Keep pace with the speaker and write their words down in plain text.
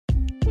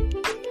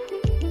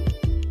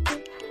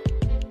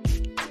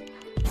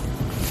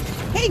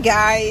Hey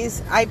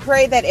guys, I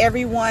pray that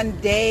everyone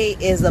day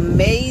is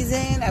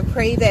amazing. I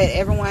pray that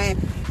everyone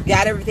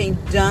got everything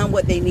done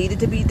what they needed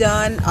to be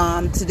done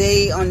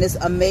today on this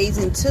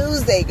amazing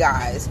Tuesday,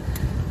 guys.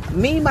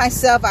 Me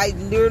myself, I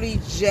literally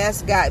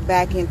just got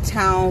back in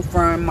town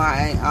from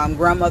my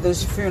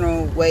grandmother's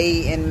funeral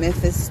way in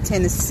Memphis,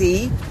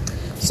 Tennessee.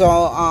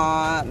 So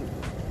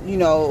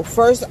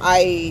first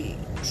I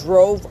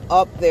drove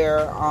up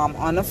there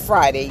on a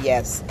Friday,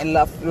 yes, and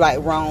left like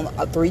around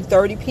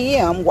 3:30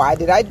 p.m. Why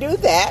did I do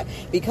that?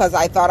 Because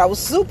I thought I was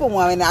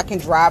Superwoman. I can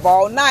drive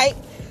all night,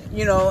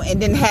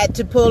 and then had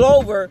to pull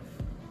over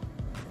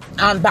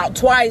about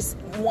twice.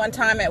 One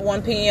time at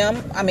 1 p.m.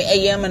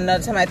 a.m. and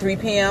another time at 3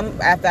 p.m.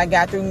 after I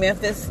got through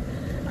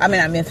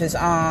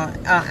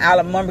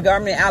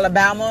Montgomery,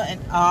 Alabama,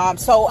 and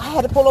so I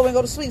had to pull over and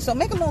go to sleep. So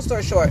make a long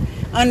story short,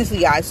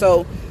 honestly, guys.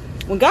 So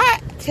when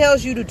God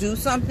tells you to do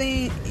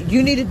something,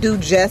 you need to do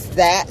just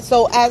that.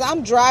 So as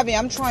I'm driving,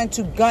 I'm trying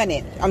to gun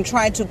it. I'm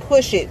trying to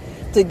push it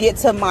to get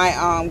to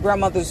my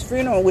grandmother's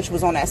funeral, which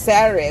was on that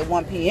Saturday at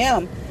 1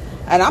 p.m.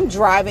 And I'm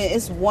driving.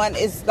 It's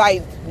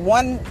like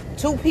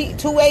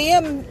 2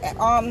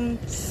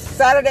 a.m.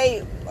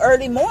 Saturday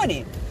early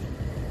morning.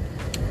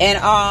 And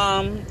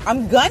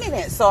I'm gunning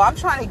it. So I'm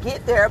trying to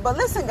get there. But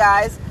listen,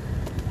 guys,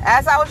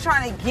 as I was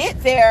trying to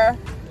get there,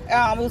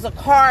 it was a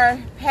car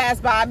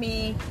passed by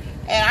me.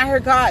 And I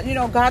heard God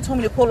told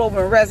me to pull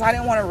over and rest. I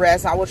didn't want to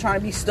rest. I was trying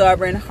to be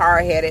stubborn,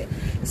 hard-headed.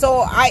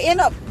 So I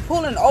end up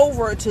pulling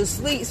over to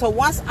sleep. So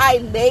once I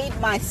laid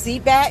my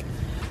seat back,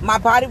 my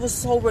body was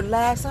so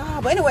relaxed.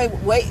 But anyway,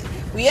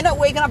 we ended up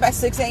waking up at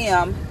 6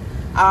 a.m.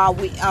 On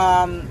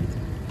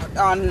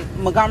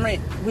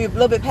Montgomery, we were a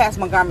little bit past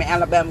Montgomery,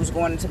 Alabama, was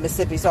going into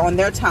Mississippi. So on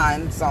their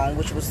time zone,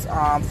 which was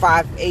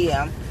 5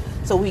 a.m.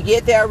 So we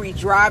get there, we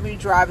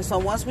drive. So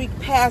once we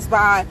pass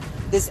by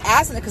this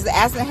accident, because the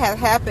accident had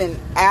happened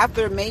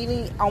after,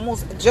 maybe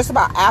almost just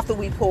about after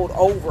we pulled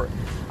over,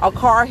 a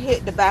car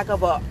hit the back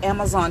of an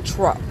Amazon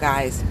truck,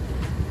 guys.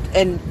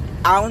 And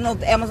I don't know if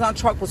the Amazon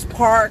truck was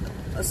parked,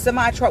 a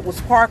semi truck was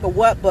parked or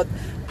what, but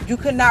you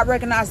could not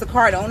recognize the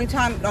car. The only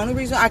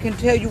reason I can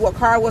tell you what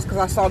car it was because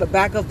I saw the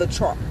back of the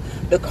truck,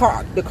 the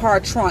car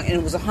trunk, and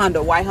it was a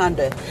white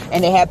Honda,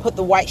 and they had put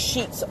the white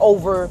sheets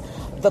over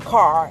the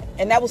car,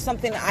 and that was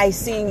something I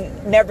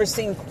never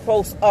seen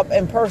close up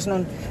and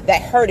personal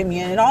that hurted me.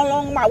 And all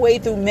along my way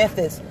through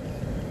Memphis,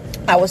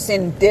 I was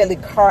seeing deadly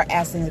car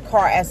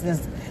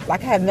accidents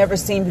like I have never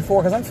seen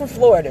before, because I'm from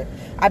Florida.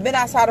 I've been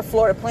outside of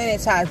Florida plenty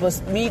of times,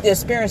 but me to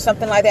experience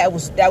something like that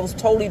was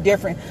totally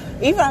different,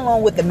 even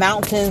along with the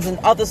mountains and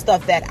other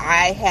stuff that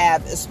I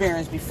have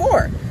experienced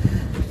before.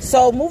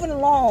 So moving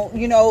along,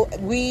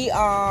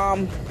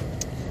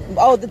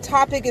 the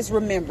topic is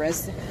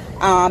remembrance.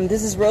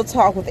 This is Real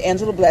Talk with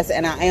Angela Bless,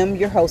 and I am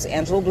your host,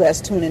 Angela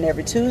Bless. Tune in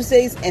every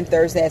Tuesdays and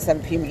Thursday at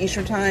 7 p.m.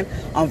 Eastern Time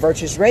on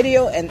Virtuous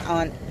Radio and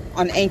on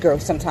Anchor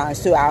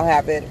sometimes too. I'll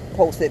have it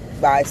posted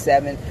by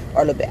 7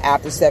 or a little bit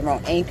after 7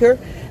 on Anchor.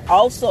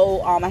 Also,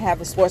 I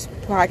have a sports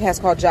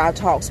podcast called Jive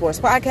Talk Sports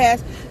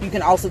Podcast. You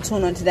can also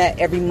tune into that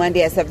every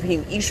Monday at 7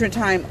 p.m. Eastern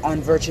Time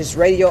on Virtuous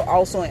Radio,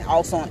 also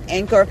on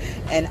Anchor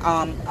and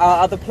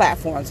other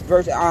platforms.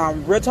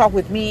 Real Talk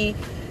with me,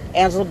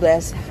 Angela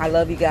Bless. I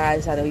love you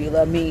guys. I know you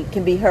love me.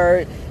 Can be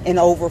heard in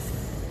over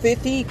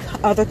 50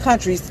 other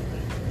countries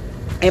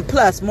and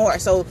plus more.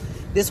 So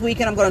this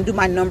weekend I'm going to do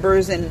my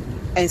numbers and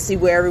see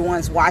where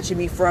everyone's watching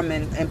me from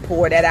and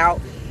pour that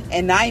out.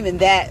 And not even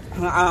that,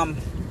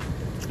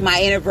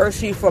 my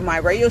anniversary for my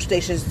radio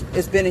station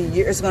it's been a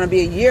year. It's going to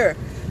be a year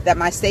that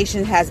my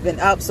station has been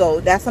up, so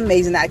that's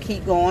amazing. I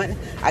keep going.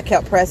 I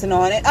kept pressing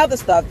on it. Other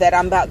stuff that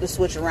I'm about to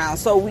switch around.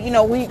 So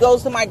we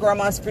goes to my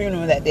grandma's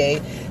funeral that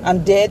day.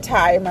 I'm dead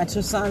tired. My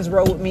 2 sons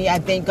rode with me. I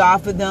thank God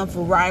for them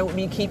for riding with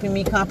me, keeping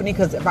me company.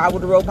 Because if I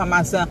would have rode by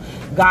myself,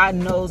 God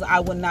knows I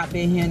would not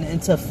be here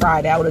until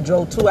Friday. I would have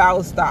drove 2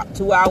 hours stop,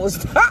 2 hours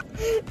stop,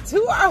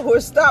 2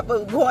 hours stop.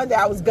 But going there,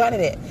 I was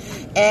gunning it.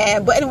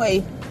 But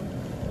anyway,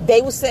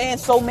 they were saying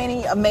so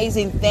many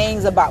amazing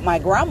things about my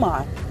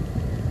grandma.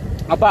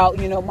 About,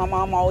 my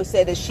mom always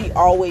said that she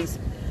always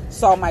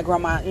saw my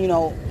grandma,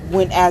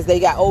 as they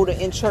got older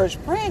in church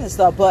praying and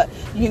stuff. But,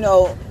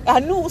 I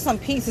knew it was some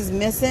pieces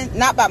missing,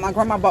 not about my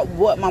grandma, but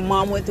what my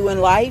mom went through in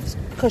life.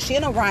 Because she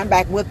ended up riding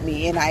back with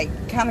me, and I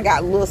kind of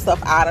got little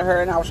stuff out of her,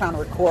 and I was trying to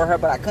record her,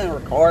 but I couldn't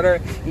record her,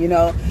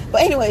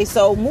 But anyway,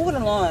 so moving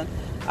along,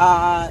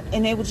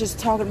 and they were just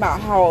talking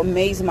about how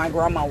amazing my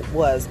grandma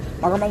was.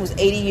 My grandma was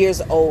 80 years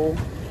old,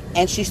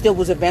 and she still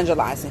was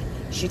evangelizing.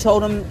 She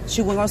told him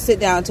she wasn't going to sit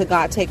down until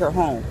God take her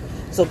home.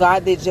 So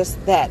God did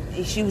just that.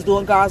 She was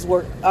doing God's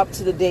work up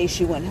to the day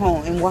she went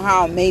home. And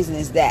how amazing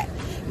is that?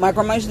 My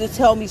grandma used to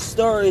tell me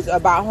stories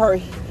about her.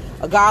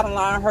 God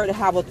allowing her to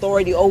have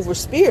authority over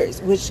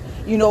spirits, which,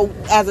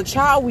 as a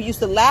child, we used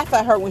to laugh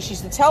at her when she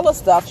used to tell us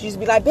stuff. She used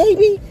to be like,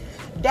 baby,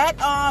 that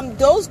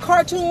those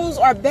cartoons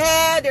are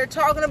bad. They're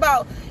talking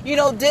about,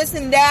 this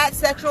and that,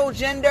 sexual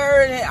gender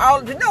and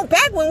all.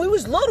 Back when we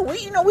was little,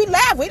 we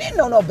laughed. We didn't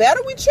know no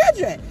better. We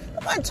children.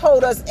 Nobody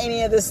told us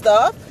any of this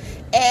stuff.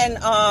 And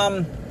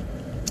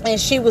and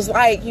she was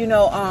like,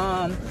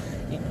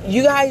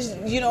 you guys,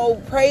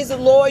 praise the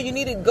Lord. You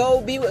need to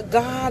go be with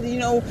God.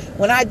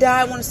 When I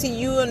die, I want to see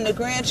you and the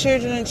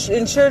grandchildren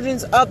and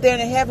children's up there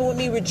in heaven with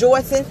me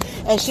rejoicing.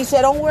 And she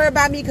said, don't worry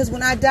about me, because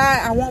when I die,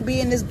 I won't be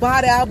in this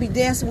body. I'll be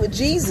dancing with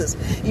Jesus,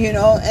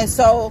 And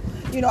so,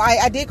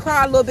 I did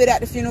cry a little bit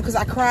at the funeral, because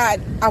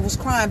I was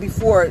crying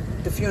before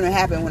the funeral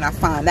happened when I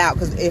found out,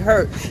 because it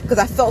hurt, because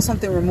I felt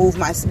something remove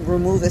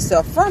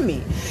itself from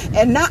me.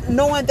 And not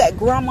knowing that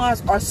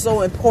grandmas are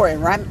so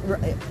important, right?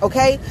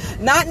 Okay?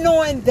 Not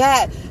knowing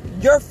that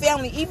your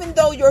family, even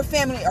though your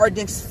family are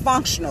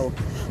dysfunctional,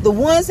 the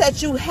ones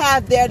that you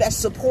have there that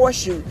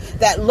supports you,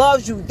 that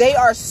loves you, they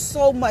are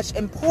so much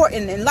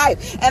important in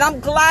life. And I'm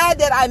glad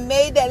that I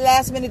made that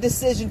last minute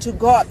decision to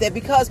go up there,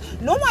 because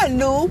no one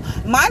knew.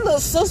 My little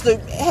sister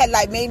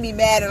had made me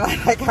mad, and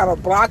I kind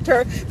of blocked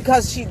her,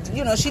 because she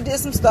did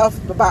some stuff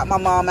about my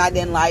mom I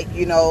didn't like,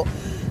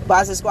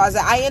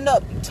 I end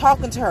up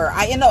talking to her.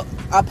 I end up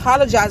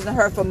apologizing to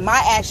her for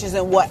my actions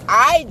and what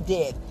I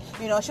did.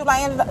 She was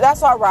like,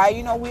 that's all right.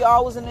 We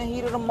all was in the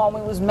heat of the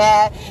moment. We was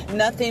mad.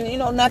 Nothing,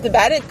 nothing.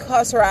 But I didn't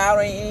cuss her out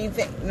or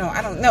anything.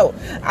 I don't know.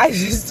 I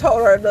just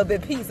told her a little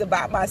bit piece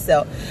about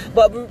myself.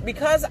 But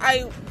because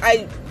I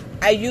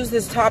use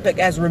this topic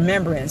as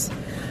remembrance,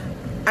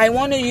 I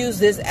want to use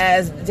this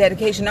as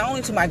dedication, not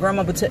only to my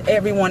grandma, but to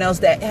everyone else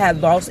that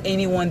had lost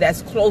anyone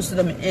that's close to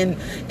them in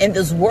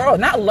this world.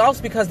 Not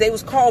lost because they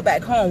was called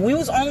back home. We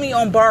was only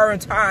on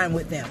borrowed time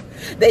with them.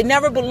 They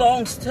never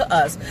belonged to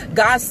us.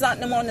 God sent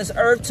them on this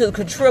earth to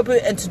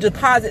contribute and to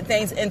deposit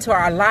things into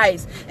our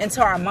lives,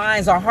 into our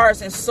minds, our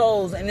hearts and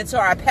souls, and into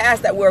our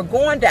past that we're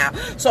going down.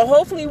 So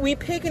hopefully we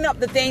picking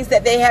up the things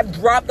that they have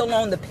dropped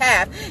along the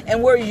path,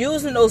 and we're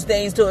using those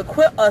things to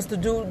equip us to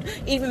do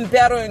even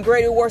better and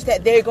greater works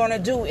that they're going to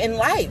do in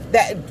life,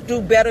 that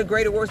do better,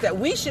 greater works, that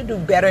we should do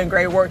better and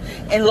greater work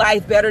in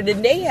life better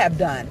than they have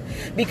done.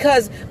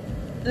 Because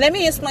let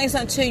me explain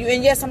something to you.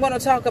 And yes, I'm going to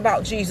talk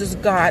about Jesus,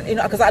 God,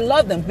 because I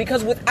love them.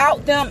 Because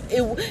without them,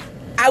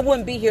 I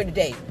wouldn't be here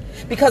today.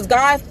 Because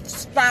God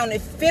found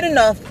it fit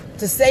enough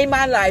to save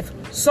my life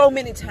so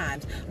many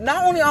times.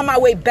 Not only on my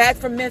way back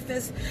from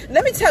Memphis.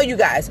 Let me tell you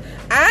guys,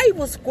 I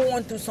was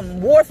going through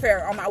some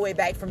warfare on my way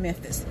back from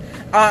Memphis.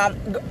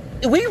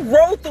 We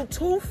rode through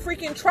 2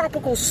 freaking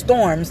tropical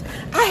storms.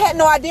 I had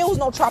no idea there was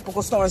no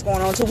tropical storms going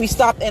on until we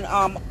stopped in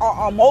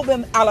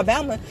Mobile,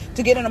 Alabama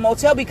to get in a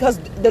motel, because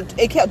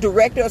it kept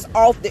directing us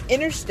off the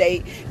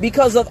interstate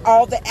because of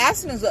all the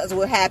accidents that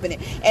were happening.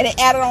 And it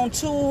added on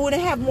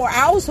 2.5 more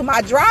hours to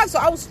my drive. So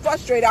I was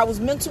frustrated. I was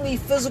mentally,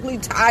 physically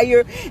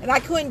tired, and I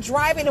couldn't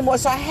drive anymore.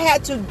 So I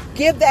had to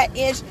give that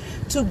inch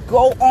to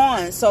go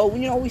on. So,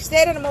 we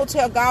stayed in a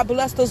motel. God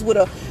blessed us with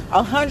a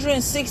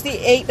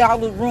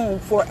 $168 room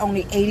for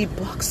only $80.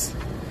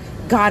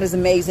 God is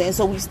amazing. And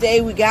so we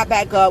stayed, we got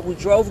back up, we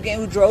drove again,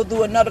 we drove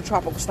through another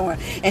tropical storm.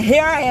 And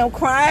here I am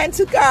crying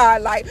to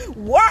God, like,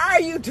 why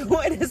are you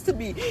doing this to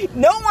me?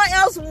 No one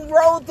else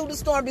rode through the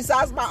storm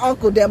besides my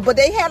uncle them, but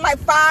they had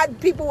 5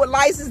 people with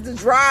license to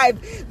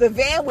drive the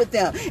van with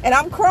them. And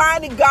I'm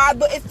crying to God,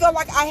 but it felt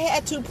like I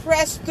had to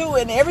press through.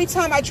 And every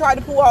time I tried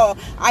to pull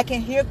off, I can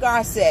hear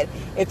God said,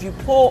 if you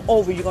pull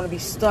over, you're going to be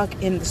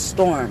stuck in the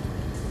storm.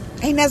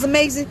 Ain't that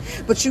amazing?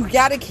 But you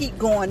got to keep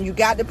going. You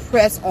got to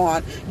press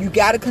on. You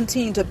got to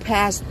continue to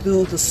pass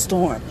through the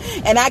storm.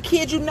 And I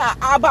kid you not,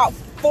 about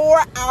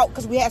 4 hours,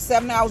 because we had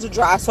 7 hours to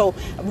drive. So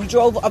we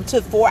drove up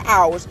to 4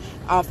 hours.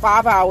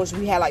 5 hours.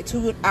 We had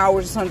 2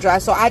 hours of sun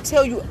drive. So I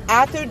tell you,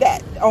 after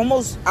that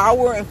almost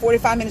hour and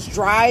 45 minutes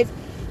drive,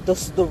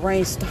 the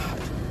rain stopped.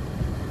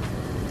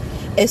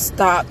 It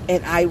stopped,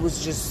 and I was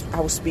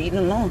speeding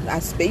along. I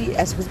was speeding.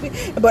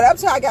 But up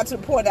till I got to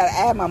the point that I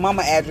had my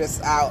mama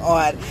address out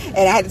on, and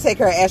I had to take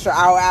her an extra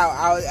hour out.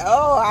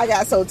 I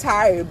got so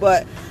tired.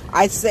 But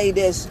I say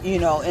this,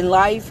 in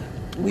life,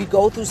 we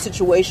go through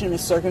situations and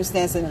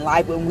circumstances in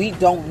life when we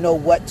don't know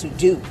what to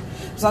do.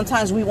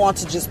 Sometimes we want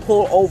to just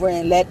pull over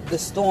and let the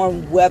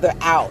storm weather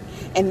out.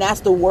 And that's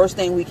the worst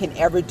thing we can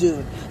ever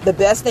do. The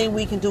best thing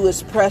we can do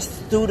is press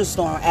through the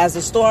storm. As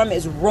the storm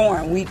is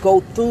roaring, we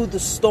go through the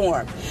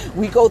storm.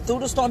 We go through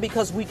the storm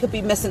because we could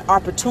be missing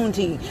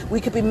opportunity. We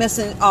could be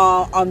missing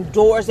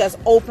doors that's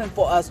open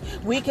for us.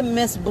 We can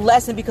miss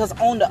blessing because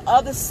on the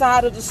other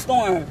side of the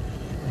storm,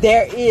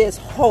 there is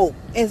hope.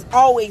 It's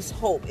always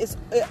hope. It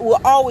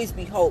will always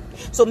be hope.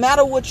 So no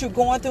matter what you're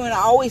going through, and I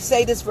always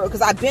say this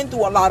because I've been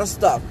through a lot of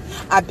stuff.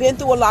 I've been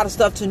through a lot of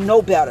stuff to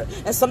know better.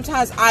 And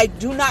sometimes I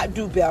do not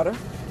do better.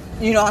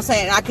 You know what I'm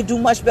saying? I could do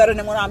much better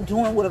than what I'm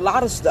doing with a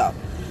lot of stuff.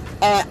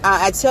 And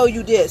I tell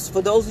you this,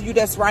 for those of you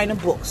that's writing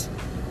books,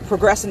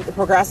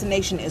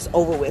 procrastination is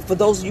over with. For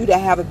those of you that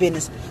have a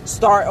business,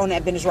 start on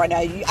that business right now.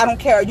 I don't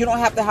care. You don't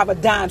have to have a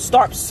dime.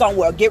 Start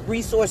somewhere. Get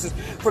resources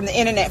from the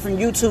internet, from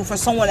YouTube, from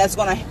someone that's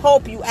going to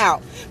help you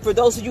out. For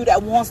those of you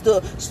that wants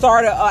to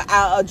start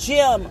a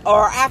gym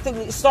or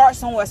actively start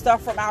somewhere, start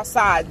from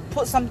outside.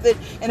 Put something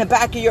in the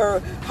back of your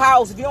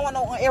house. If you don't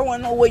want everyone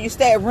to know where you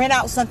stay, rent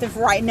out something for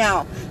right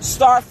now.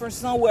 Start from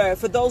somewhere.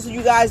 For those of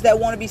you guys that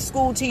want to be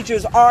school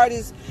teachers,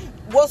 artists,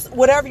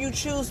 whatever you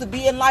choose to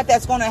be in life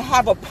that's going to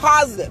have a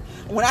positive.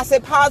 When I say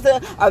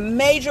positive, a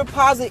major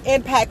positive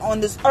impact on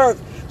this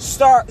earth,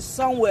 start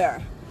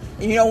somewhere.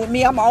 You know, with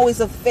me, I'm always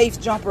a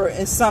faith jumper.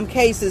 In some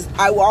cases,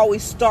 I will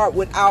always start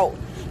without,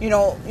 you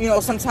know,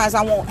 sometimes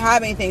I won't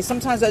have anything.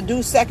 Sometimes I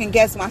do second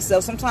guess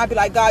myself. Sometimes I be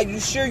like, God, you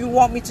sure you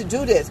want me to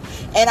do this?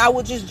 And I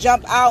will just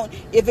jump out.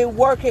 If it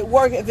work, it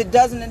work. If it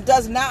doesn't, it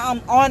doesn't. Now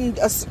I'm on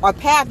a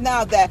path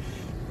now that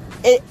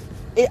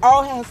it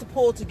all has to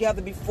pull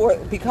together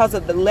because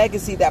of the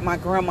legacy that my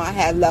grandma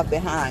had left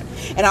behind.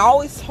 And I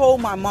always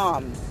told my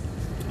mom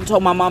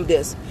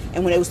this.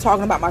 And when they was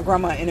talking about my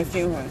grandma in the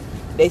funeral,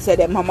 they said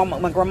that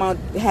my grandma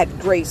had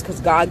grace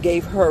because God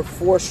gave her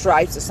 4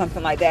 stripes or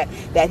something like that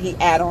he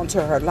added on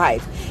to her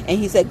life. And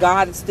he said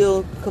God is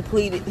still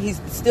completed.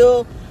 He's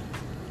still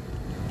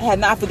had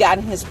not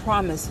forgotten his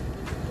promise,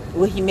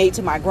 what he made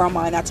to my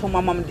grandma. And I told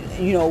my mom,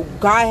 you know,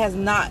 God has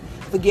not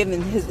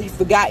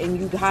forgotten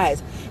you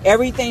guys.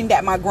 Everything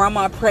that my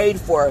grandma prayed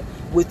for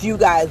with you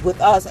guys, with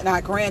us and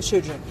our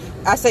grandchildren,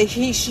 I say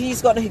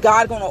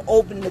God's gonna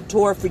open the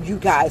door for you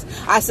guys.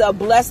 I said a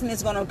blessing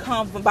is gonna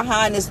come from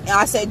behind this. And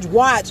I said,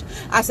 watch.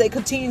 I said,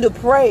 continue to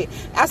pray.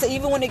 I said,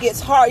 even when it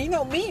gets hard, you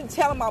know me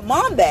telling my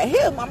mom that.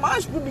 Hell, my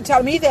mom should be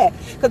telling me that.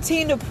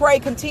 Continue to pray,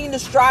 continue to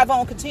strive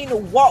on, continue to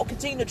walk,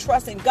 continue to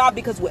trust in God,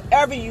 because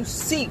whatever you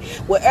seek,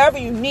 whatever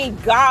you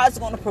need, God's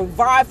gonna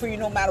provide for you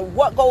no matter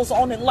what goes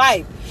on in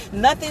life.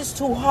 Nothing's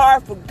too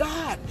hard for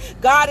God.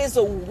 God is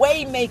a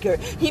way maker.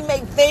 He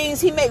make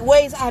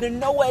ways out of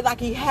no way, like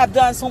he have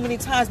done so many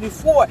times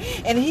before.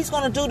 And he's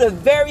going to do the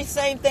very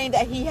same thing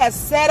that he has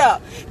set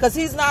up, because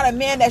he's not a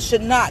man that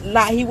should not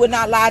lie. He would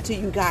not lie to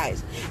you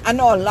guys. I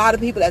know a lot of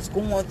people that's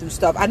going through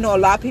stuff. I know a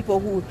lot of people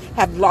who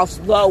have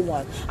lost loved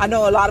ones. I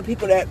know a lot of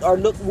people that are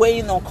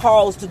waiting on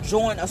calls to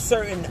join a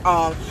certain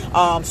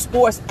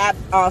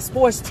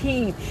sports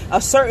team,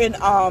 a certain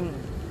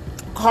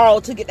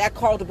call, to get that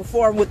call to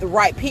perform with the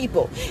right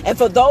people. And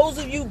for those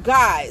of you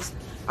guys,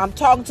 I'm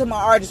talking to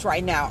my artists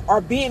right now, are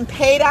being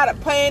paying out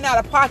of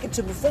pocket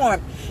to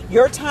perform,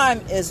 your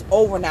time is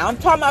over now. I'm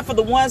talking about for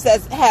the ones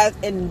that has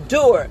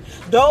endured,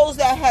 those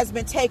that has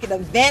been taken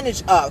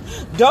advantage of,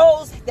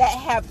 those that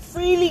have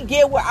freely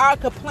give without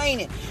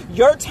complaining.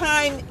 Your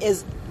time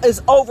is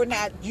over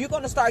now. You're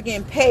going to start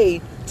getting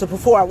paid to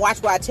perform.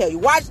 Watch what I tell you.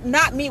 Watch,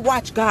 not me,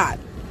 watch God.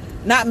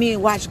 Not me,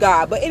 watch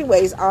God. But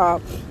anyways,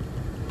 so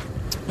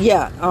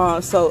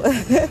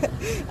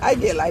I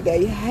get like that.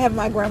 You have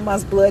my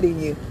grandma's blood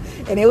in you.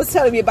 And they was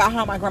telling me about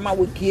how my grandma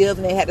would give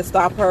and they had to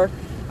stop her.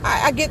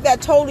 I get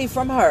that totally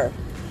from her.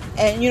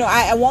 And, you know,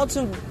 I want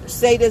to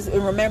say this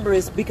and remember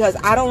this, because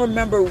I don't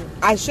remember.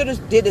 I should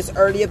have did this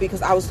earlier,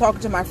 because I was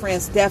talking to my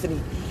friend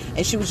Stephanie,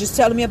 and she was just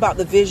telling me about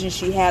the vision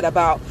she had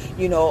about,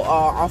 you know,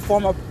 our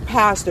former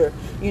pastor,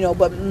 you know,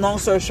 but long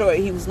story short,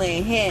 he was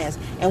laying hands.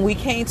 And we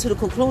came to the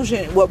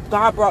conclusion, what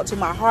God brought to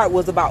my heart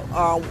was about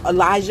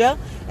Elijah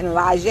and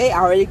Elijah.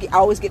 I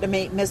always get them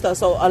messed up.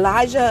 So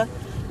Elijah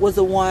was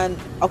the one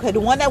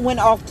that went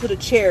off to the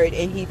chariot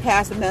and he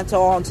passed the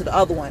mantle on to the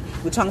other one.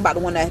 We're talking about the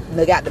one that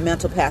got the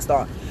mantle passed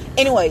on.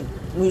 Anyway,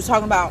 she was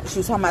talking about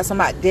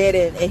somebody dead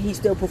and he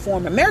still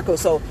performing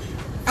miracles. So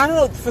I don't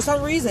know, for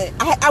some reason,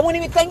 I wasn't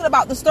even thinking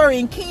about the story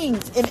in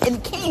Kings. In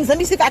Kings, let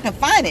me see if I can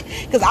find it,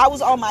 because I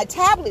was on my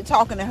tablet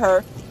talking to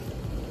her.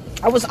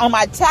 I was on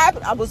my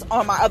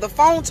other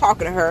phone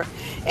talking to her,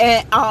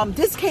 and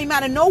this came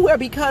out of nowhere,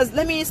 because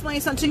let me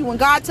explain something to you. When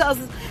God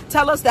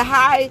tell us to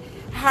hide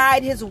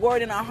his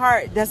word in our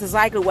heart, that's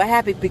exactly what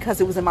happened, because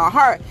it was in my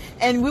heart.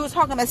 And we were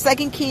talking about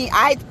 2 Kings.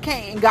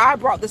 God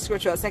brought the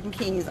scripture of 2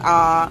 Kings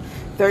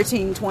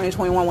 13, 20,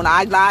 21. When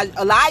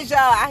Elijah,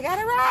 I got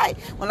it right.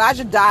 When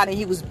Elijah died and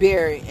he was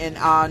buried, and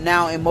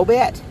now in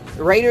Moabit,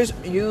 raiders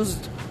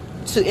used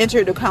to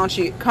enter the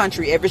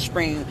country every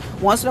spring.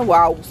 Once in a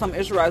while, some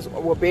Israelites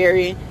were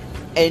buried,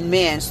 and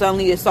man,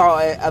 suddenly they saw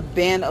a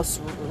band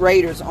of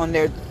raiders on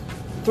their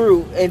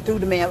through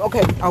the man.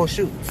 Okay, oh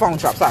shoot, phone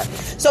drop, sorry.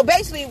 So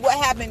basically what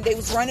happened, they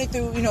was running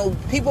through, you know,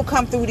 people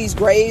come through these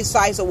grave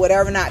sites or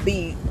whatever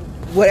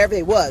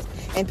it was,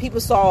 and people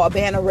saw a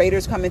band of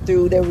raiders coming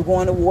through. They were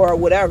going to war or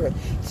whatever.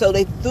 So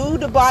they threw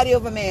the body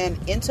of a man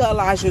into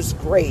Elijah's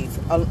grave,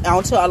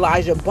 onto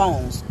Elijah's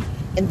bones,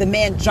 and the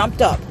man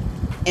jumped up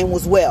and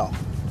was well.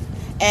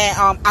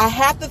 And I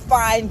have to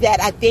find that,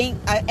 I think,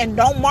 and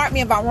don't mark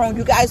me if I'm wrong,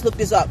 you guys look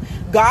this up.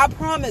 God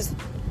promised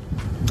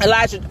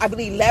Elijah, I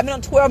believe, 11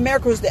 or 12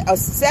 miracles, or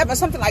 7,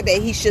 something like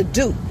that, he should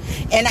do.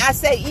 And I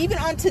say, even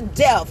unto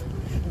death,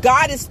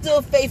 God is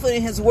still faithful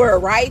in his word,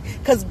 right?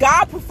 Because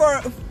God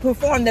Elijah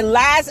performed the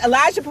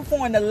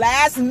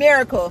last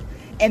miracle,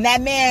 and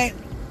that man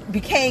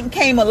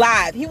came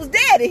alive. He was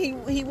dead, and he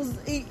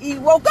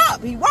woke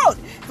up. He wrote.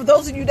 For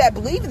those of you that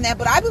believe in that,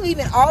 but I believe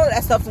in all of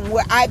that stuff from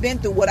what I've been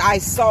through, what I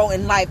saw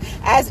in life,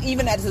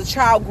 even as a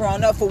child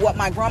growing up, for what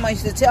my grandma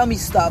used to tell me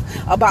stuff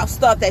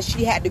that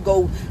she had to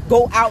go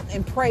out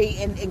and pray,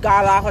 and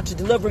God allowed her to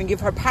deliver and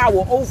give her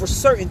power over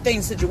certain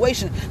things,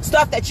 situations,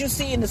 stuff that you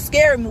see in the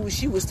scary movie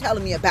she was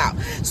telling me about.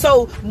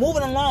 So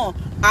moving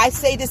along, I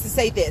say this to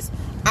say this.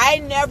 I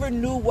never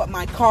knew what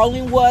my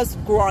calling was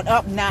growing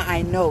up. Now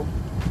I know.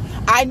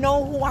 I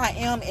know who I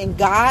am in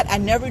God. I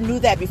never knew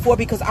that before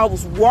because I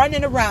was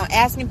running around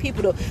asking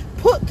people to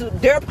put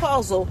their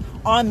puzzle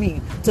on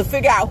me to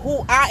figure out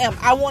who I am.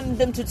 I wanted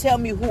them to tell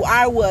me who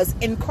I was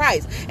in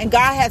Christ. And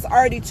God has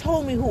already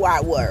told me who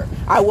I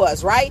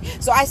was, right?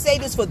 So I say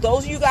this for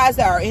those of you guys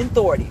that are in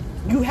authority.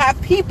 You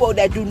have people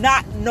that do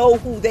not know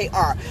who they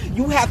are.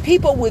 You have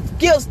people with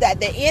gifts that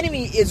the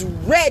enemy is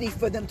ready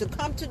for them to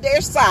come to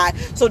their side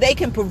so they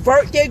can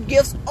pervert their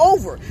gifts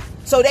over.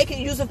 So they can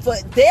use it for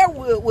their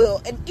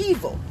will and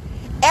evil.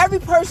 Every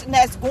person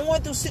that's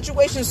going through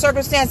situations,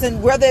 circumstances,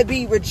 whether it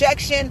be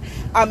rejection,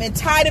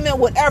 entitlement,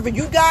 whatever,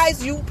 you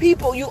guys, you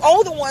people, you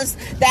older ones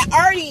that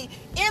are already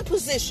in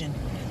position,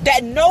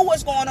 that know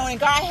what's going on, and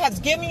God has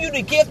given you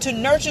the gift to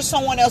nurture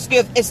someone else's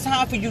gift. It's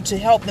time for you to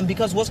help them,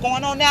 because what's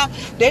going on now,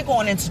 they're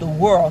going into the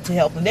world to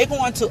help them. They're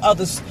going to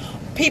others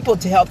people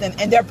to help them,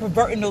 and they're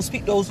perverting those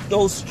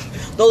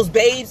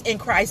babes in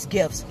Christ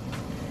gifts.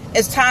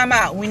 It's time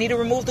out. We need to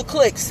remove the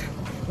cliques.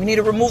 We need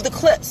to remove the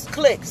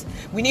cliques.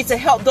 We need to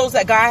help those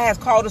that God has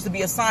called us to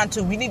be assigned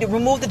to. We need to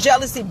remove the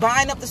jealousy,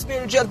 bind up the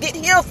spirit of jealousy, get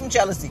healed from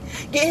jealousy,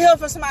 get healed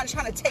from somebody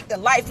trying to take the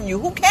life from you.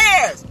 Who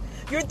cares?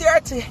 You're there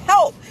to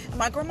help. And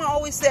my grandma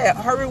always said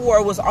her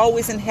reward was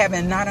always in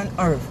heaven, not on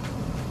earth.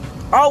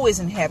 Always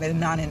in heaven and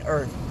not in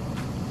earth.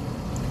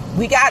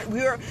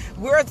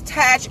 We're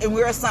attached and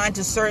we're assigned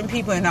to certain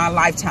people in our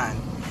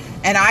lifetime.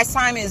 And our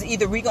assignment is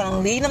either we're going to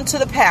lead them to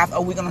the path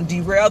or we're going to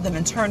derail them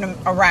and turn them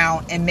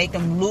around and make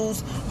them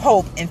lose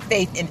hope and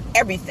faith in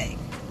everything.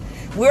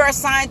 We're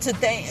assigned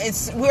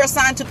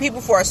to people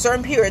for a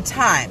certain period of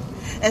time.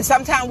 And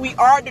sometimes we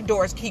are the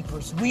doors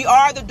keepers. We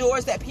are the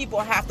doors that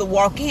people have to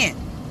walk in.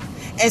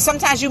 And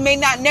sometimes you may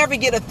not never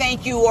get a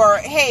thank you or,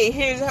 hey,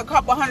 here's a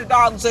couple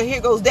 $100 or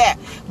here goes that.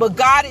 But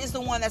God is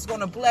the one that's going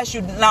to bless you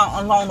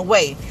along the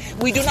way.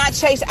 We do not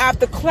chase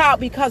after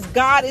clout, because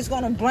God is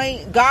going to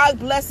blame. God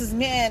blesses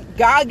man.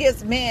 God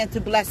gets man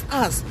to bless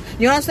us.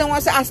 You understand what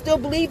I'm saying? I still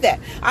believe that.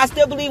 I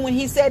still believe when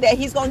he said that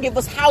he's going to give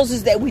us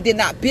houses that we did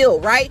not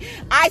build, right?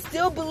 I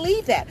still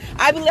believe that.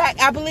 I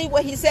believe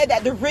what he said,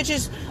 that the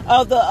riches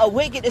of the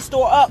wicked is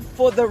stored up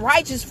for the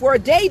righteous for a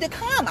day to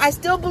come. I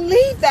still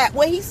believe that,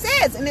 what he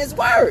says in his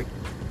word.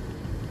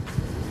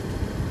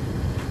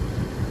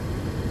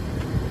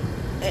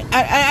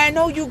 I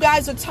know you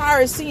guys are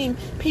tired of seeing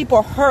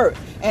people hurt,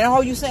 and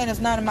all you saying is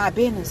none of my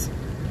business.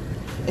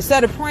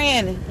 Instead of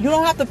praying, you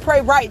don't have to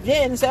pray right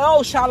then and say,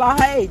 oh, shall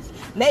I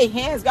lay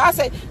hands? God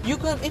said you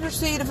can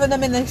intercede for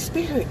them in the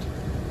spirit.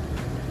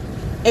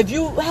 If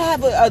you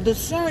have a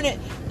discerning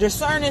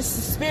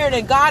spirit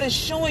and God is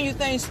showing you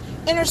things,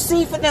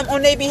 intercede for them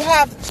on their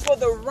behalf for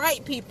the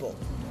right people.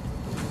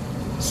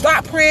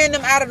 Stop praying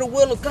them out of the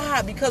will of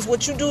God, because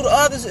what you do to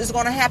others is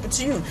going to happen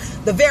to you.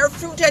 The very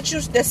fruit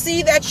the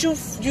seed that you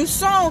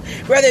sown,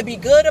 whether it be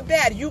good or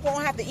bad, you're going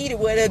to have to eat it.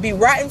 Whether it be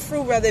rotten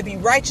fruit, whether it be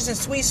righteous and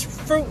sweet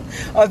fruit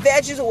or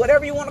veggies or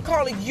whatever you want to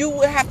call it, you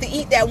will have to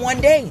eat that one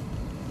day.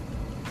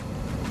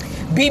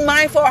 Be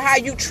mindful of how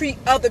you treat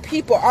other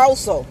people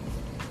also,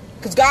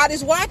 because God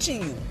is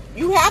watching you.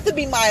 You have to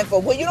be mindful.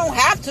 Well, you don't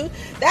have to.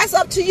 That's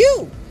up to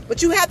you.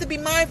 But you have to be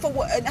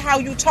mindful how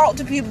you talk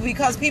to people,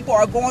 because people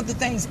are going through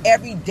things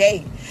every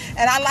day.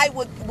 And I like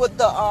what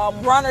the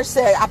runner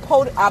said. I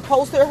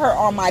posted her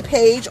on my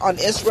page on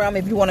Instagram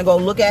if you want to go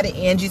look at it,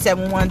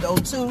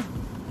 Angie71102.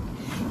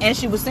 And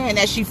she was saying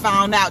that she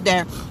found out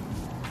that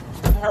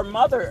her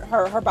mother,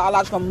 her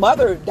biological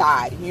mother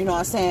died, you know what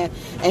I'm saying?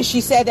 And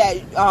she said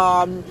that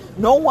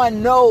no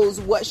one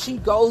knows what she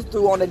goes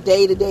through on a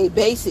day-to-day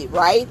basis,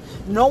 right?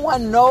 No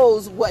one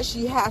knows what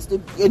she has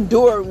to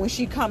endure when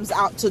she comes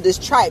out to this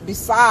tribe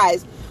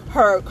besides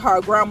her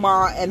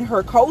grandma and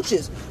her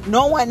coaches.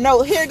 No one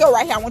knows. Here you go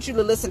right here. I want you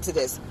to listen to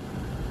this.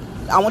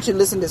 I want you to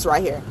listen to this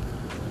right here.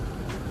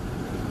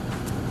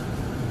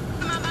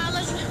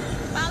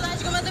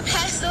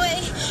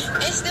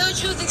 And still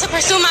choosing to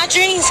pursue my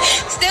dreams,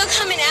 still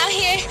coming out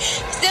here,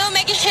 still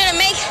making sure to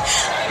make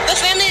the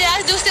family that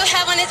I do still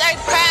have on this earth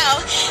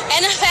proud.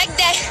 And the fact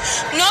that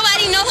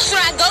nobody knows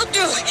what I go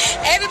through.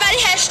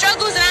 Everybody has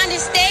struggles, and I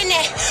understand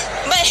that.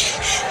 But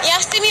y'all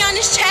see me on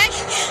this track,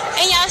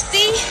 and y'all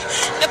see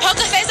the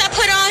poker face I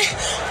put on,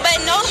 but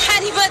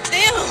nobody but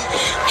them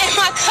and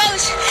my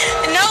coach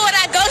know what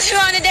I go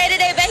through on a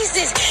day-to-day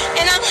basis.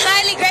 And I'm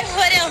highly grateful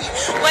for them.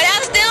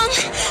 Without them,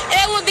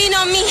 there would be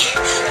no me.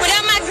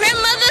 Without my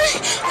grandmother,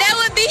 that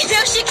would be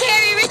no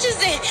Sha'Carri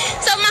Richardson.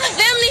 So my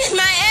family is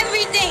my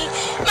everything.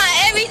 My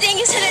everything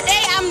is to the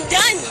day I'm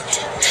done.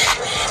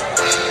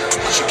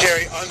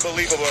 Sha'Carri,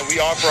 unbelievable. We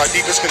offer our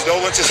deepest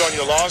condolences on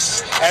your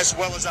loss, as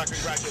well as our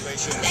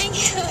congratulations. Thank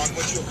you. On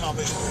what you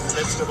accomplished in the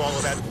midst of all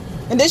of that.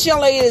 And this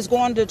young lady is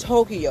going to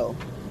Tokyo.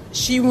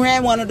 She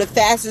ran one of the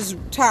fastest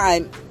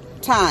time,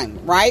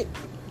 right?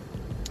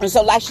 And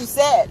so, like she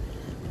said,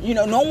 you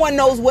know, no one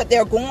knows what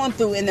they're going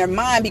through in their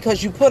mind,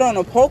 because you put on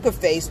a poker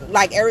face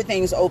like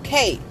everything's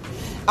okay.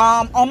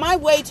 On my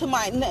way to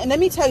let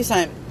me tell you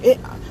something.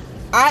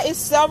 It's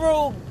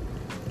several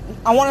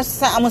I'm going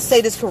to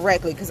say this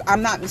correctly, because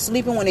I'm not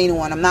sleeping with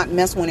anyone. I'm not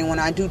messing with anyone.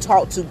 I do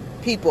talk to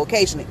people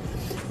occasionally.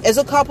 There's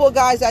a couple of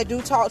guys I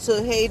do talk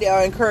to. Hey,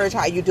 they'll encourage,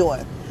 how you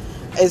doing?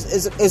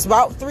 It's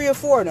about 3 or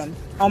 4 of them.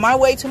 On my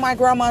way to my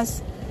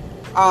grandma's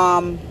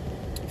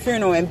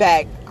funeral and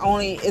back,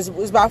 it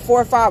was about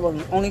 4 or 5 of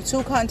them. Only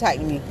 2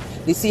 contacted me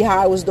to see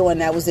how I was doing.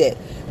 That was it.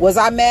 Was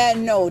I mad?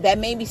 No. That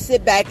made me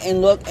sit back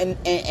and look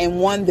and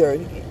wonder.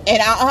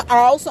 And I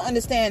also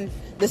understand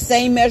the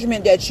same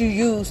measurement that you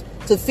use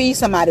to feed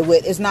somebody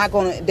with they're not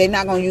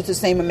going to use the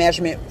same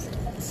measurement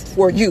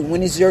for you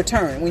when it's your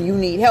turn, when you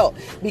need help,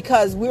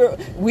 because we're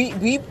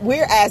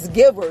as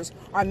givers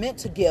are meant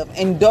to give,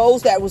 and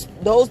those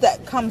that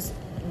comes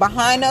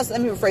behind us,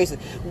 let me rephrase it,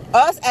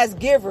 us as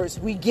givers,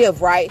 we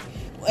give, right?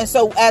 And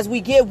so as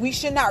we give, we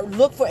should not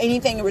look for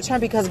anything in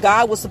return, because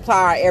God will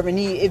supply our every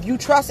need. If you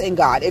trust in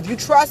God, if you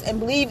trust and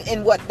believe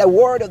in what the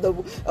word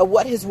of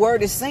what his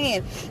word is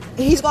saying,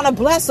 he's going to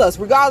bless us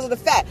regardless of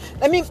the fact.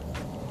 Let me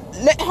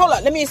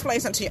explain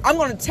something to you. I'm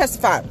going to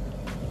testify.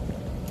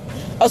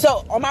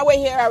 So on my way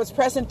here, I was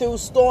pressing through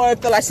storm.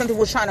 Felt like something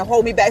was trying to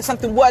hold me back.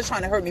 Something was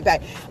trying to hurt me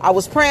back. I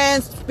was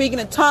praying, speaking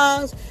in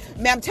tongues.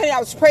 Man, I'm telling you, I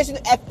was praising.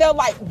 I felt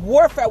like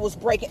warfare was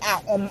breaking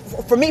out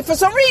for me for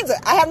some reason.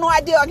 I have no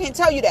idea. I can't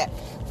tell you that.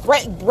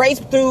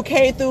 Braced through,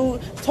 came through,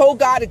 told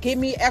God to give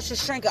me extra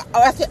strength, an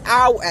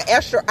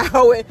extra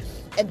hour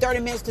and 30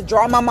 minutes to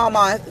draw my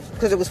mama,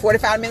 because it was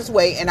 45 minutes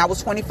away and I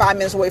was 25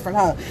 minutes away from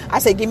home. I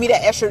said, give me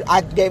that extra.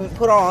 I gave him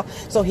put on.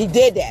 So he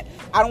did that.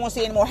 I don't want to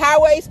see any more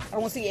highways. I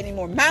don't want to see any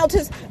more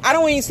mountains. I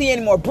don't even see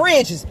any more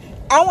bridges.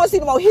 I don't want to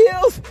see any more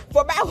hills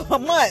for about a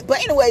month.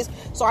 But anyways,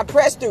 so I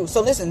pressed through.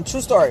 So listen, true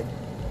story.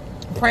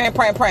 Praying.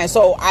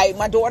 So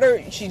my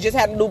daughter, she just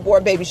had a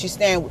newborn baby. She's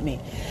staying with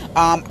me.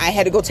 I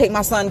had to go take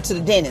my son to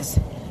the dentist.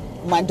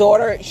 My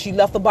daughter, she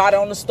left the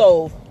bottle on the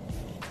stove,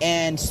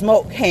 and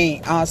smoke.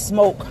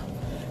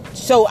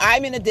 So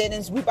I'm in the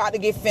dentist. We about to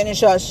get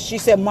finished. She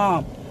said,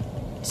 Mom,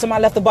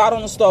 somebody left the bottle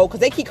on the stove, because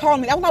they keep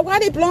calling me. I was like, why are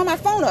they blowing my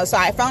phone up? So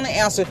I finally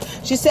answered.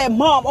 She said,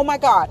 Mom, oh my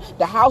God,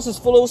 the house is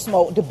full of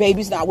smoke. The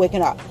baby's not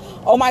waking up.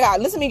 Oh my God,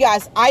 listen to me,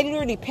 guys. I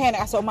literally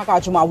panicked. I said, oh my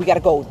God, Jamal, we got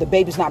to go. The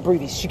baby's not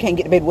breathing. She can't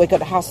get the baby to wake up.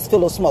 The house is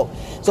full of smoke.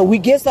 So we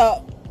get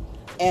up,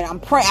 and I'm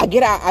praying. I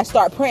get out. I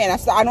start praying.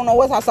 I don't know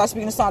what. I start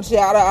speaking to Santa.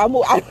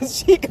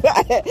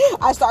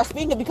 I start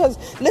speaking, because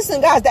listen,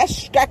 guys,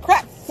 that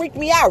crap freaked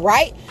me out,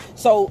 right?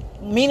 So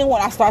meaning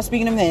when I start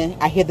speaking to him,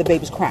 I hear the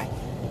baby's crying.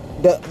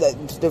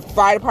 The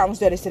fire department was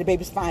there. They said the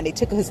baby's fine. They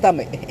took his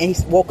stomach and he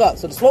woke up.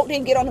 So the smoke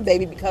didn't get on the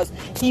baby because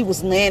he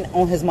was laying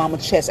on his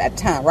mama's chest at the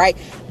time, right?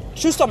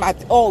 True story.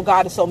 Oh,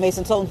 God is so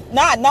amazing. So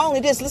not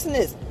only this, listen to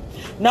this.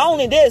 Not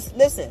only this,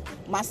 listen.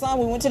 My son,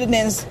 we went to the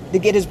dentist to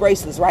get his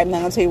bracelets, right? I'm not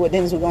going to tell you what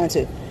dentist we're going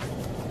to.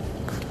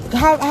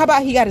 How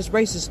about he got his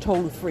bracelets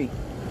totally free?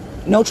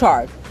 No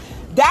charge.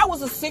 That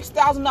was a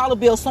 $6,000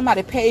 bill.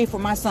 Somebody paid for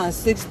my son's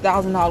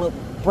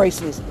 $6,000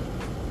 bracelets.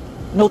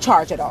 No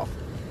charge at all.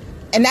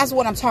 And that's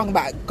what I'm talking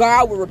about.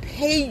 God will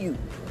repay you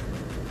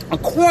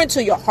according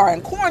to your heart,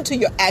 according to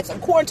your acts,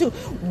 according to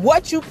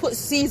what you put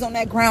seeds on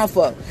that ground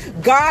for.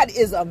 God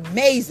is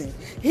amazing.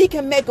 He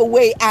can make a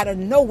way out of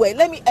no way.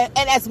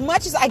 And as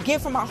much as I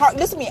give from my heart,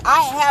 listen to me,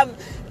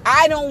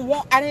 I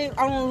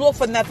don't look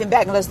for nothing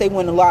back unless they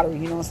win the lottery.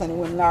 You know what I'm saying? They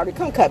win the lottery.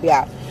 Come cut me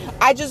out.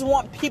 I just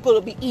want people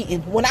to be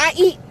eating. When I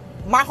eat,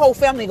 my whole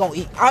family gonna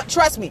eat.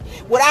 Trust me.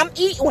 When I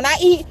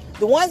eat,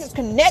 the ones that's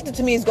connected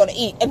to me is gonna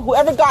eat. And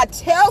whoever God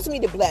tells me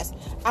to bless,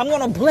 I'm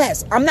gonna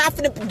bless. I'm not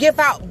gonna give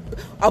out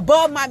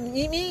above my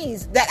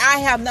means that I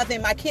have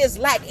nothing. My kids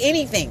lack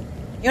anything.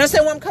 You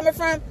understand where I'm coming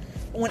from?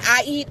 When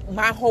I eat,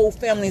 my whole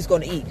family is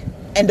gonna eat.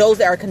 And those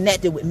that are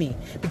connected with me.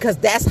 Because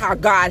that's how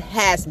God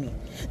has me.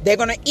 They're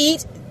gonna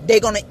eat. They're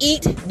gonna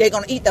eat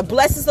the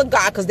blessings of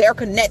God because they're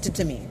connected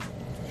to me.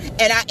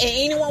 And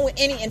anyone with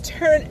any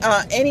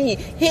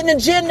hidden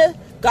agenda,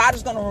 God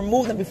is going to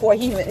remove them before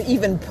he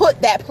even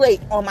put that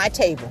plate on my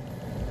table.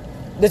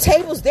 The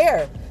table's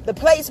there. The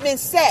plate's been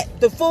set.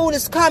 The food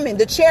is coming.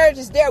 The chariot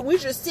is there. We're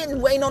just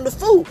sitting waiting on the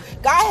food.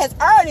 God has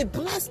already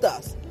blessed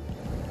us.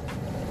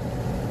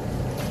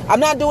 I'm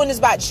not doing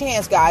this by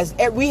chance, guys.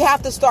 We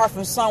have to start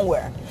from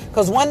somewhere.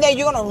 Because one day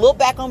you're going to look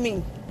back on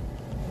me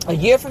a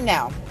year from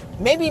now,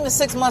 maybe even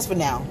 6 months from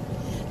now,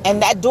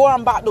 and that door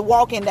I'm about to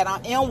walk in, that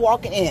I am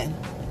walking in,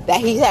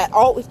 that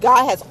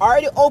God has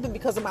already opened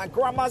because of my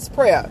grandma's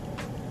prayer.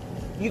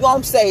 You're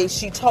going to say,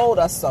 she told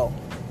us so.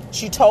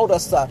 She told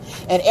us so.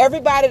 And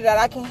everybody that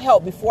I can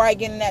help before I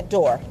get in that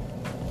door,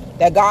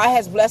 that God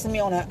has blessed me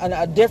on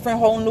a different,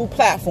 whole new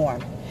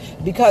platform.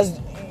 Because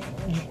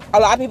a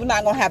lot of people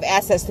not going to have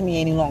access to me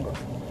any longer.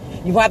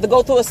 You're going to have to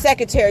go through a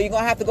secretary. You're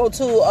going to have to go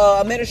to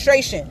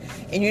administration.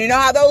 And you know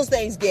how those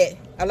things get.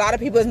 A lot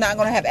of people is not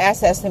going to have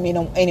access to me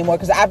anymore,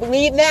 because I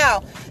believe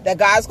now that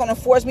God's going to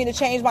force me to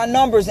change my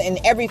numbers and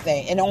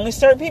everything. And only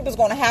certain people is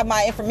going to have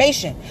my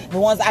information. The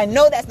ones I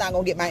know that's not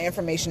going to get my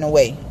information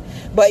away.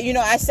 But,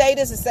 I say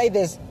this and say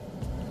this.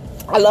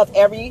 I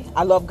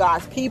love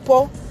God's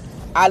people.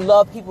 I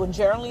love people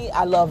generally.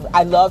 I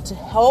love to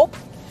help.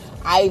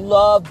 I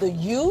love the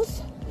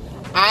youth.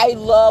 I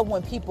love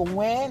when people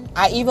win.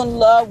 I even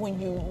love when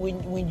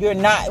you're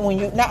not,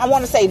 I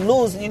want to say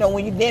lose,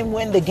 when you didn't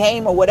win the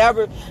game or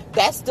whatever.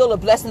 That's still a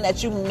blessing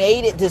that you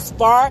made it this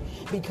far,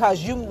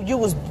 because you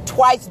was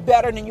twice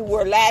better than you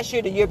were last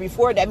year, the year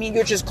before. That means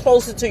you're just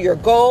closer to your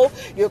goal.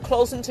 You're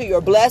closer to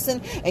your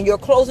blessing, and you're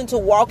closer to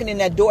walking in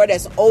that door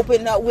that's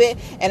opened up with.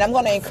 And I'm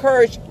going to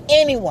encourage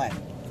anyone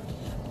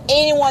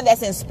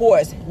that's in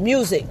sports,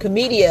 music,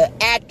 comedian,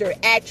 actor,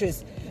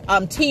 actress,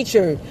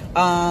 teacher,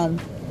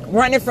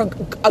 running from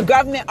a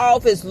government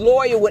office,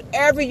 lawyer,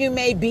 whatever you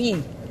may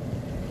be,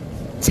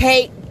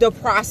 take the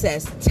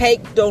process.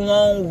 Take the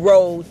long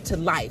road to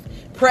life.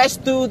 Press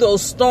through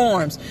those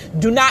storms.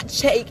 Do not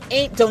take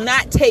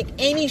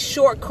any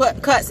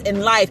shortcuts in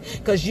life,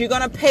 because you're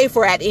going to pay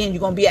for it at the end. You're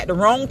going to be at the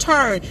wrong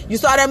turn. You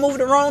saw that movie,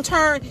 The Wrong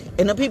Turn,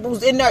 and the people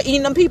was in there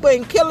eating them people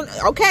and killing.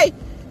 Okay,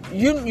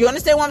 you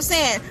understand what I'm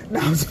saying? No,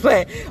 I'm just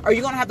playing. Or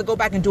you're going to have to go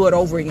back and do it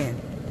over again.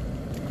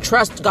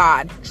 Trust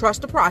God.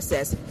 Trust the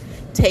process.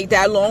 Take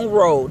that long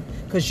road,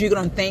 because you're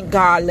going to thank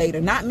God later.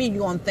 Not me, you're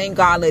going to thank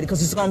God later,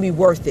 because it's going to be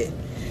worth it.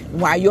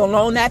 While you're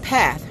along that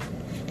path,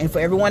 and for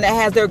everyone that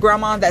has their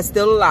grandma that's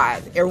still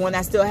alive, everyone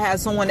that still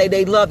has someone that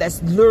they love,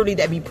 that's literally,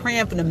 that be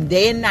praying for them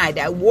day and night,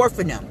 that war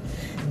for them,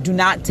 do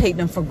not take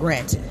them for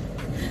granted.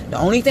 The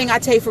only thing I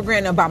take for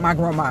granted about my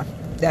grandma,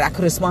 that I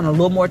could have spent a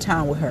little more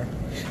time with her.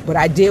 But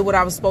I did what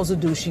I was supposed to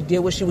do. She did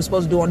what she was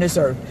supposed to do on this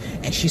earth.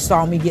 And she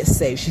saw me get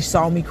saved. She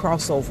saw me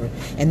cross over.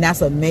 And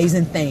that's an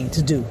amazing thing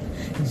to do.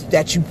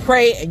 That you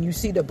pray and you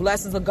see the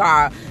blessings of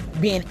God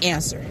being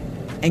answered.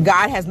 And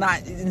God is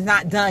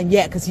not done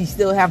yet, because he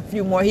still have a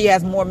few more. He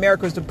has more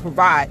miracles to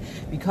provide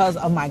because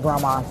of my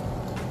grandma.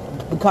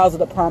 Because of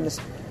the promise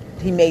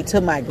he made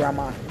to my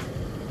grandma.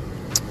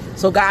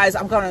 So guys,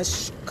 I'm going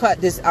to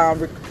cut this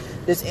interview.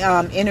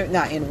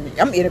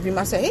 I'm interviewing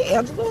myself. Hey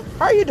Angela,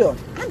 how are you doing?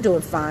 I'm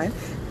doing fine.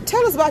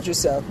 Tell us about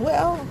yourself.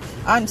 Well,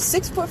 I'm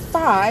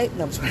 6'5".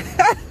 No, I'm sorry.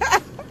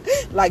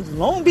 Like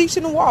Long Beach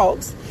in the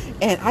walks,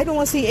 and I don't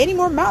want to see any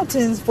more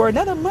mountains for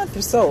another month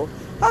or so.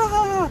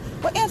 Well,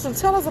 Angela,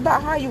 tell us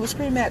about how you were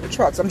screaming at the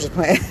trucks. I'm just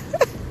playing.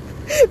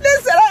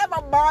 Listen, I had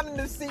my mom in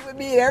the seat with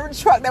me, and every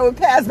truck that would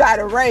pass by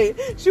the rain,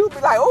 she would be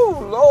like,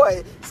 "Oh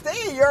Lord,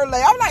 stay in your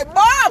lane." I'm like,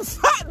 "Mom,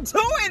 stop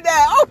doing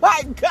that." Oh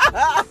my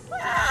God.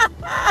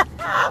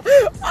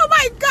 Oh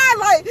my God.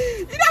 Like,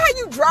 you know how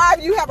you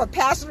drive, you have a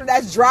passenger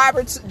that's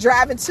driving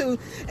to,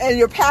 and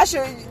your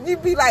passenger,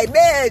 you'd be like,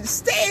 "Man,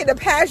 stay in the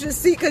passenger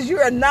seat because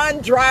you're a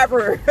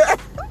non-driver."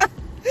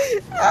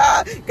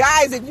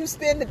 Guys, if you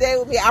spend the day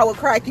with me, I will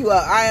crack you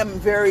up. I'm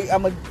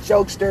a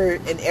jokester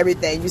and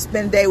everything. You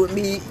spend the day with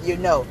me, you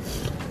know.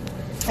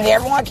 And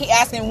everyone keep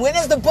asking, when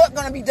is the book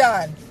going to be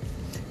done?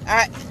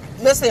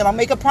 Listen, I'll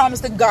make a promise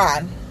to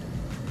God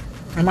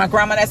and my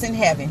grandma that's in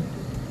heaven.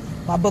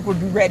 My book will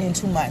be ready in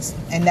 2 months.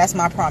 And that's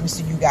my promise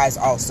to you guys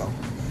also.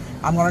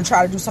 I'm going to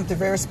try to do something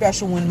very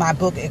special when my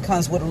book, it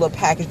comes with a little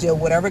package deal.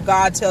 Whatever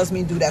God tells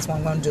me to do, that's what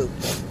I'm going to do.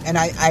 And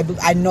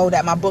I know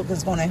that my book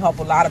is going to help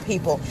a lot of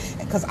people.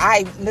 Because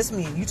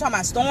listen to me, you talking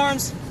about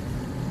storms?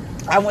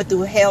 I went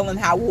through hell and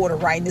high water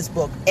writing this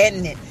book,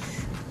 editing it,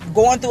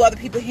 going through other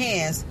people's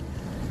hands,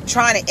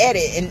 trying to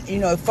edit, and,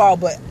 it fall,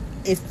 but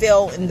it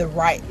fell in the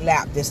right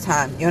lap this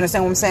time. You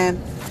understand what I'm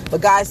saying?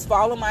 But guys,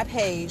 follow my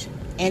page,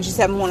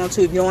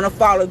 Angie7102. If you want to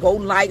follow, go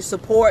like,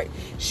 support,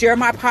 share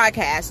my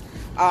podcast.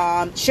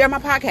 Share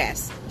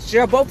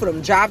both of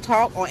them, Job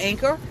Talk on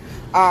Anchor,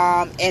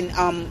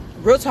 and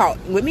Real Talk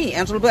with me,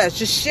 Angela Bless.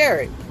 Just share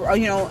it.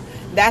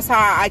 That's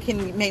how I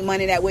can make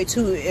money that way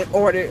too.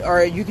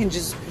 Or you can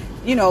just,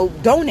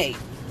 donate.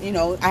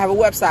 I have a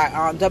website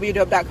on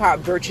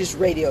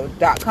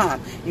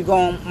www.virtuousradio.com. You go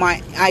on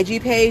my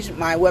IG page.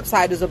 My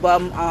website is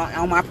above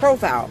on my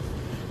profile.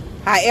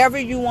 However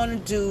you want to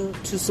do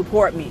to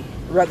support me,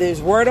 whether it's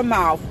word of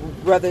mouth,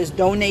 whether it's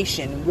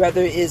donation,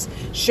 whether it's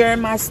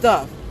sharing my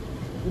stuff.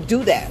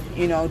 Do that,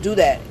 do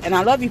that. And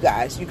I love you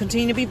guys. You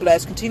continue to be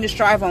blessed, continue to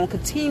strive on,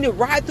 continue to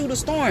ride through the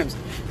storms.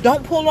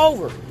 Don't pull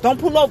over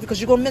because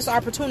you're going to miss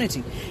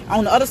opportunity.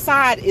 On the other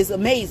side is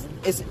amazing.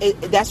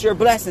 That's your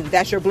blessing.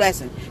 That's your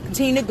blessing.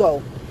 Continue to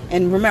go.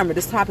 And remember,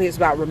 this topic is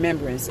about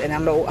remembrance. And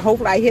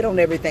hopefully I hit on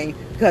everything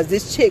because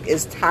this chick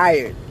is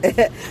tired.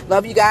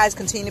 Love you guys.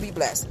 Continue to be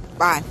blessed.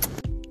 Bye.